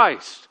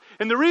Christ.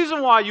 And the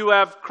reason why you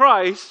have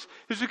Christ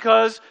is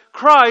because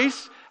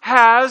Christ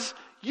has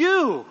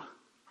you.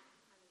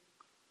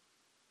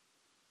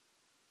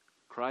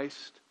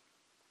 Christ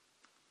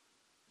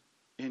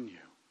in you.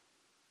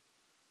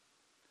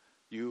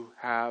 You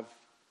have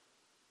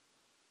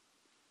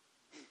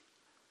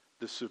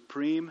the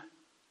supreme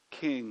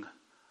King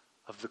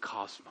of the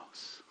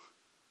cosmos.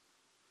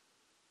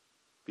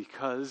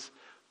 Because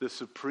the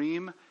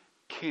supreme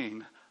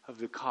King of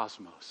the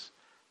cosmos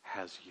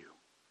has you.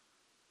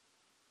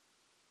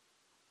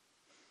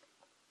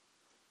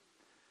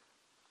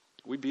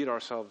 We beat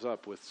ourselves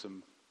up with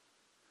some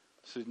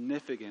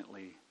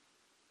significantly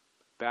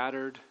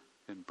battered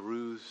and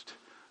bruised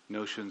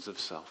notions of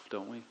self,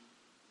 don't we?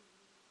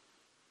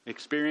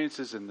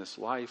 Experiences in this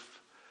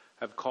life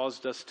have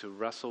caused us to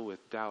wrestle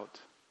with doubt.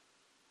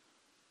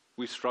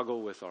 We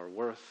struggle with our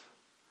worth.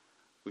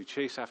 We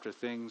chase after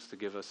things to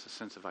give us a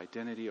sense of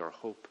identity or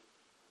hope.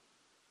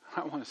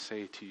 I want to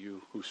say to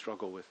you who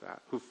struggle with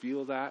that, who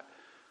feel that,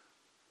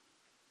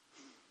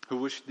 who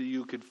wish that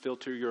you could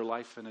filter your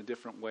life in a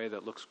different way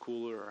that looks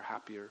cooler or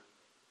happier.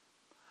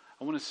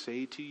 I want to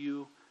say to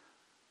you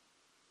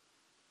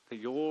that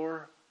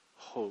your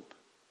hope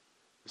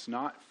is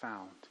not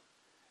found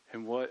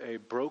in what a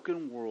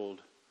broken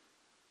world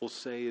will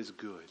say is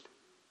good.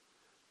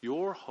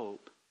 Your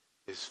hope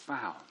is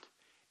found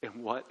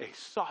in what a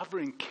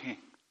sovereign king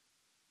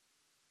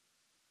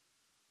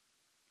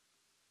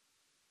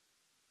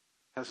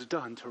has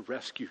done to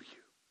rescue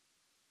you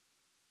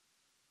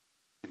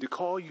and to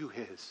call you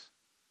his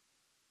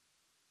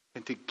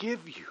and to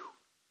give you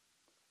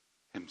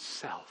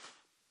himself.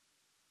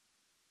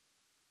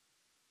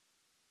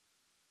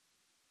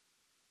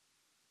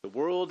 The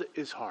world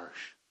is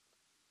harsh.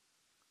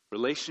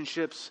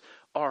 Relationships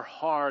are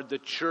hard. The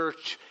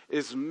church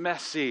is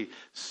messy.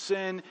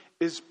 Sin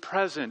is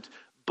present.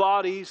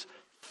 Bodies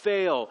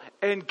fail.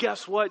 And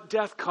guess what?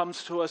 Death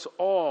comes to us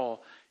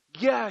all.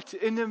 Yet,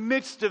 in the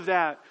midst of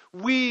that,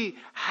 we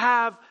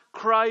have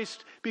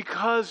Christ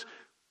because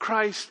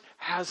Christ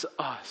has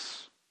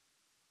us.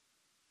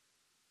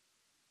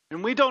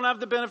 And we don't have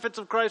the benefits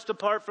of Christ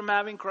apart from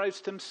having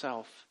Christ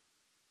himself.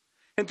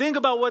 And think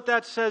about what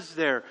that says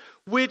there,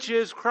 which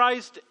is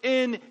Christ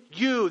in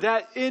you.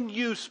 That in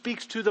you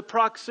speaks to the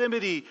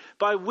proximity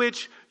by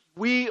which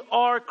we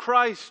are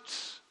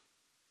Christ's.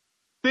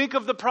 Think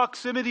of the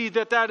proximity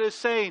that is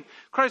saying.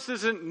 Christ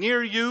isn't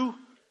near you,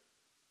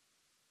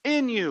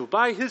 in you,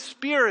 by his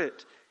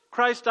Spirit.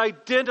 Christ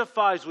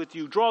identifies with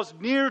you, draws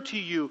near to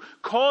you,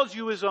 calls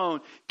you his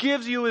own,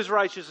 gives you his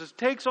righteousness,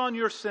 takes on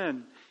your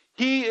sin.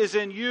 He is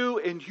in you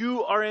and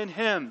you are in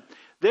him.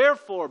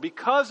 Therefore,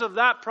 because of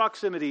that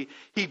proximity,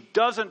 he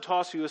doesn't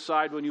toss you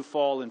aside when you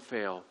fall and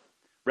fail.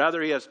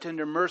 Rather, he has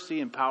tender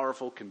mercy and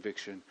powerful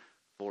conviction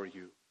for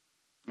you.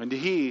 And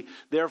he,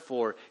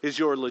 therefore, is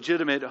your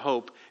legitimate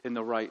hope in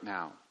the right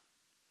now.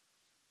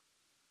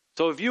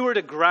 So if you were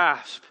to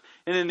grasp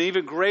in an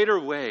even greater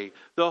way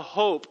the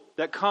hope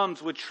that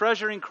comes with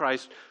treasuring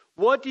Christ,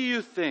 what do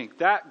you think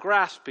that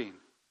grasping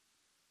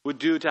would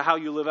do to how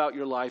you live out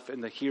your life in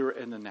the here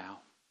and the now?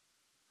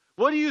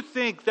 What do you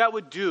think that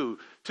would do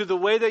to the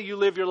way that you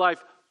live your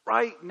life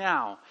right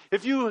now?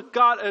 If you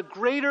got a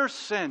greater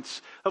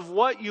sense of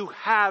what you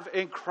have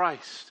in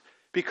Christ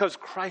because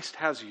Christ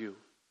has you,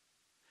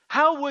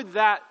 how would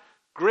that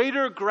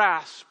greater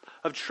grasp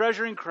of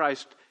treasuring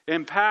Christ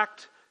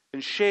impact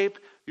and shape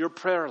your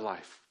prayer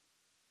life?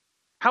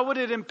 How would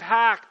it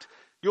impact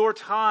your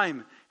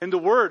time in the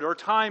Word or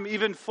time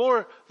even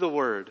for the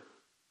Word?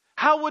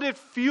 How would it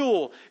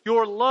fuel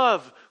your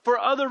love for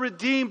other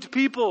redeemed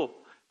people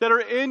that are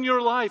in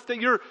your life,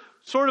 that you're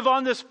sort of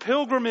on this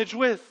pilgrimage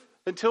with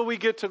until we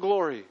get to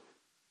glory?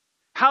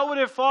 How would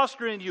it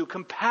foster in you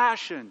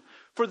compassion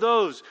for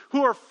those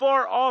who are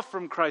far off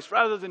from Christ?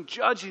 Rather than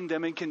judging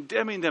them and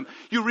condemning them,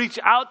 you reach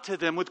out to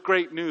them with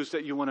great news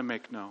that you want to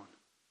make known.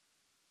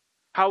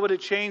 How would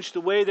it change the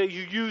way that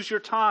you use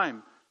your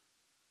time?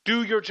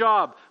 Do your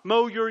job,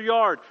 mow your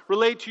yard,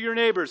 relate to your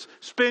neighbors,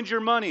 spend your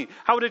money.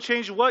 How would it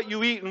change what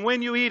you eat and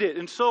when you eat it,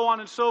 and so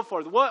on and so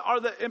forth? What are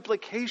the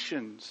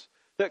implications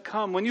that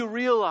come when you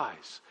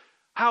realize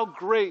how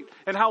great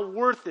and how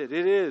worth it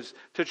is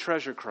to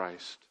treasure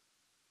Christ?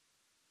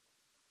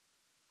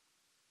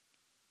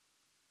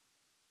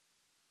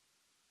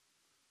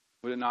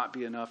 Would it not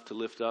be enough to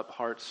lift up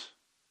hearts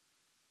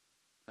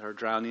that are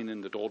drowning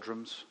in the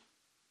doldrums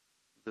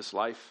of this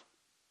life?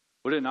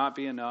 Would it not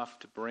be enough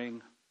to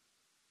bring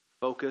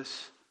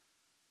focus,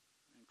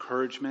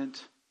 encouragement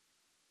to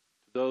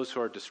those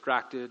who are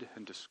distracted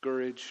and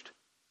discouraged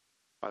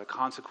by the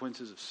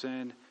consequences of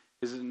sin?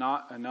 Is it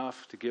not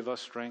enough to give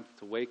us strength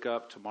to wake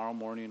up tomorrow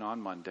morning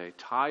on Monday,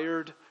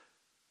 tired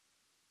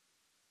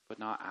but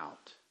not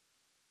out?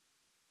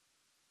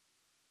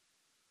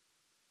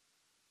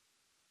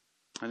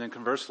 And then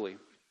conversely,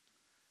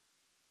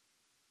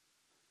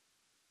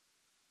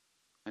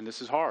 and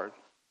this is hard,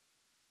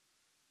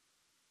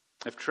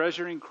 if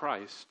treasuring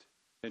Christ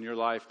in your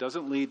life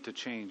doesn't lead to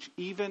change,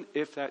 even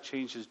if that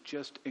change is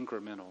just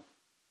incremental,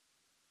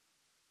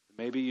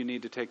 maybe you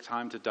need to take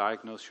time to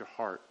diagnose your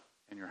heart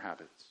and your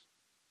habits.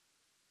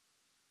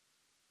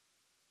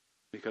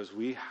 Because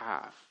we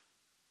have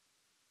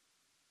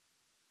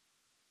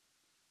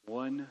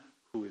one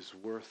who is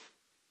worth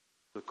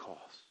the cost.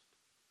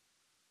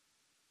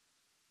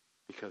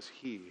 Because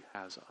he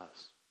has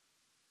us.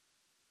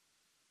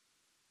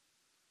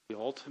 The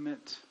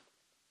ultimate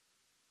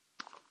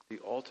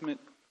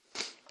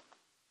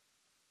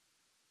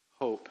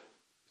hope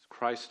is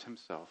Christ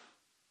himself.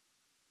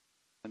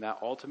 And that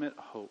ultimate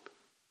hope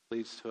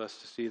leads to us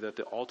to see that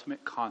the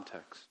ultimate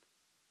context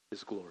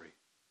is glory.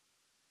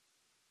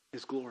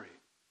 Is glory.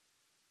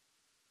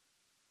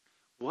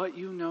 What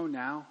you know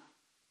now,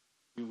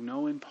 you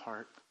know in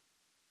part,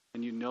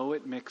 and you know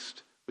it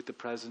mixed with the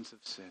presence of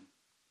sin.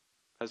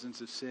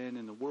 Presence of sin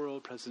in the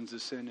world, presence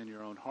of sin in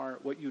your own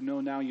heart. What you know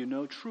now, you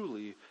know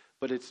truly,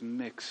 but it's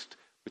mixed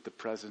with the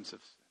presence of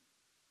sin.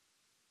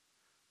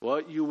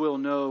 What you will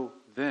know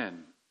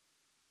then,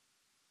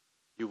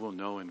 you will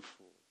know in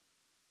full.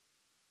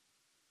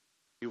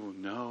 You will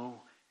know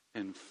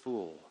in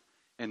full.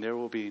 And there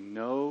will be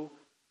no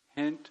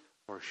hint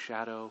or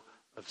shadow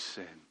of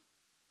sin.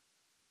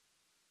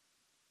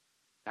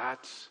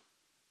 That's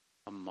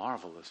a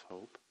marvelous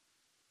hope.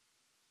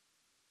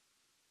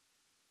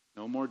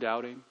 No more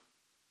doubting.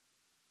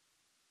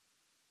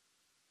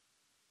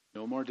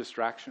 No more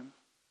distraction.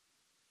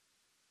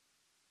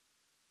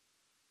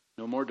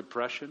 No more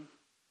depression.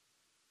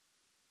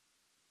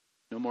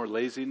 No more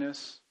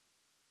laziness.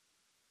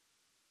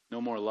 No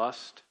more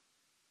lust.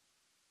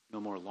 No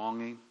more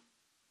longing.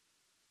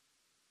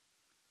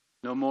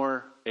 No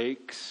more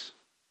aches.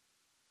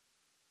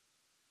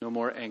 No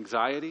more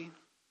anxiety.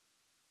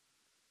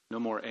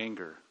 No more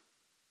anger.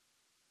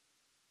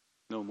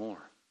 No more.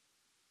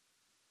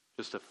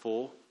 Just a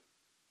full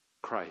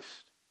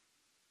Christ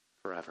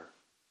forever.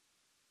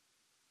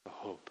 The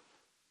hope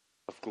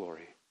of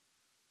glory.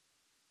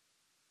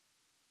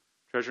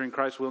 Treasuring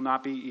Christ will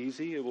not be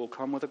easy. It will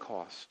come with a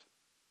cost.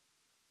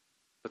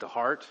 But the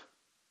heart,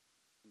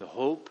 the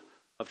hope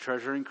of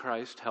treasuring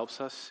Christ helps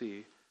us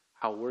see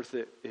how worth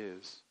it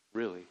is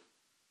really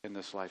in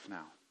this life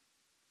now.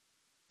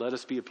 Let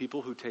us be a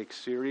people who take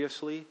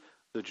seriously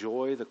the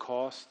joy, the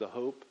cost, the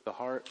hope, the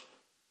heart,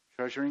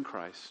 treasuring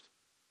Christ.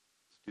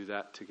 Let's do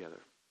that together.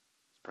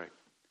 Let's pray.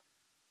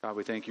 God,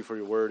 we thank you for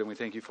your word, and we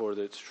thank you for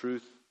its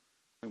truth.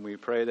 And we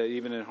pray that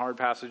even in hard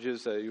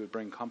passages that you would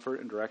bring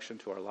comfort and direction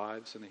to our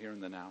lives in the here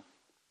and the now.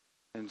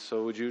 And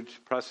so would you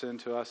press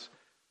into us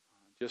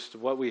just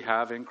what we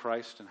have in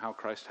Christ and how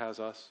Christ has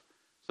us,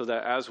 so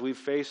that as we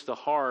face the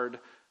hard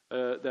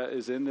that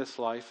is in this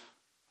life,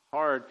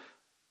 hard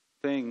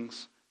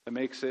things that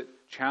makes it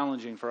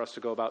challenging for us to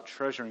go about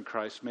treasuring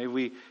Christ, may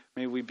we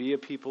be a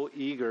people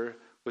eager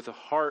with a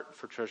heart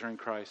for treasuring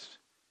Christ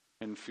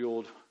and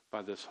fueled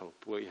by this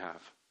hope we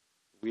have.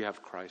 We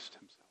have Christ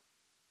himself.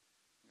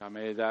 God,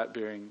 may that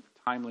bring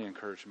timely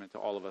encouragement to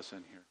all of us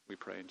in here. We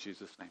pray in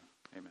Jesus' name.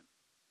 Amen.